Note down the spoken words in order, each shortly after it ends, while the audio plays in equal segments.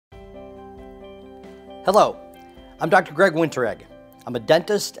Hello, I'm Dr. Greg Winteregg. I'm a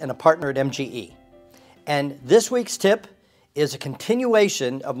dentist and a partner at MGE. And this week's tip is a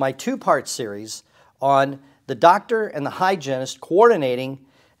continuation of my two-part series on the doctor and the hygienist coordinating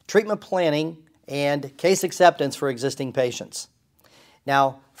treatment planning and case acceptance for existing patients.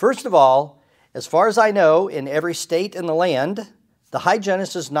 Now, first of all, as far as I know, in every state in the land, the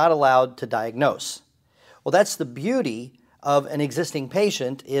hygienist is not allowed to diagnose. Well, that's the beauty of an existing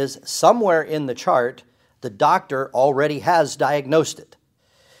patient, is somewhere in the chart, the doctor already has diagnosed it.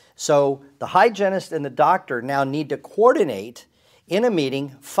 So the hygienist and the doctor now need to coordinate in a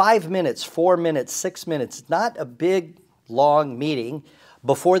meeting, 5 minutes, 4 minutes, 6 minutes, not a big, long meeting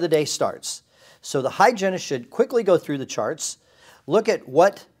before the day starts. So the hygienist should quickly go through the charts, look at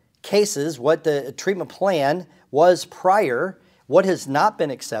what cases, what the treatment plan was prior, what has not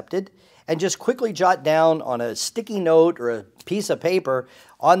been accepted, and just quickly jot down on a sticky note or a piece of paper,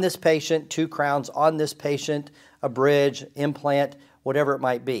 on this patient, 2 crowns, on this patient, a bridge, implant, whatever it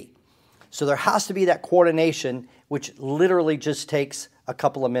might be. So there has to be that coordination, which literally just takes a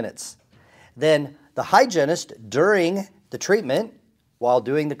couple of minutes. Then the hygienist, during the treatment, while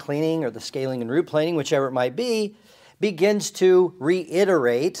doing the cleaning or the scaling and root planing, whichever it might be, begins to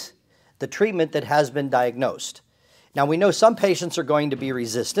reiterate the treatment that has been diagnosed. Now, we know some patients are going to be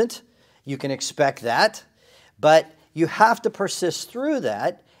resistant. You can expect that, but you have to persist through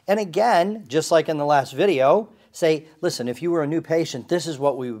that. And again, just like in the last video, say, listen, if you were a new patient, this is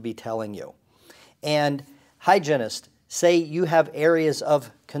what we would be telling you. And hygienist, say you have areas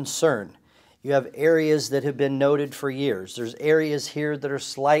of concern. You have areas that have been noted for years. There's areas here that are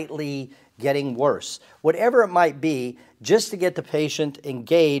slightly getting worse. Whatever it might be, just to get the patient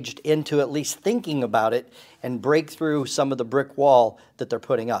engaged into at least thinking about it and break through some of the brick wall that they're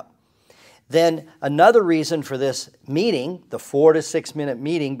putting up. Then another reason for this meeting, the 4 to 6 minute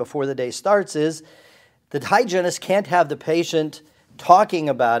meeting before the day starts, is the hygienist can't have the patient talking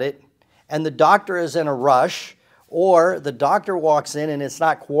about it and the doctor is in a rush, or the doctor walks in and it's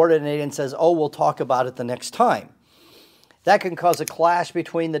not coordinated and says, oh, we'll talk about it the next time. That can cause a clash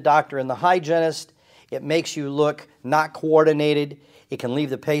between the doctor and the hygienist. It makes you look not coordinated. It can leave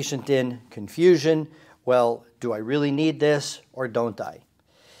the patient in confusion. Well, do I really need this or don't I?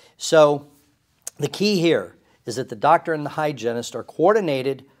 So the key here is that the doctor and the hygienist are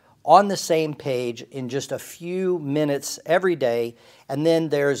coordinated on the same page in just a few minutes every day, and then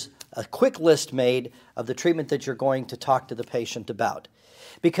there's a quick list made of the treatment that you're going to talk to the patient about.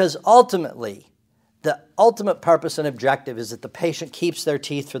 Because ultimately, the ultimate purpose and objective is that the patient keeps their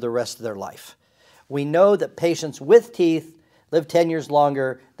teeth for the rest of their life. We know that patients with teeth live 10 years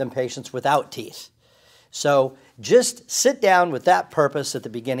longer than patients without teeth. So just sit down with that purpose at the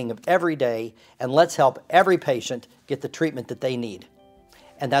beginning of every day, and let's help every patient get the treatment that they need.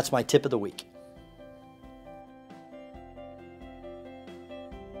 And that's my tip of the week.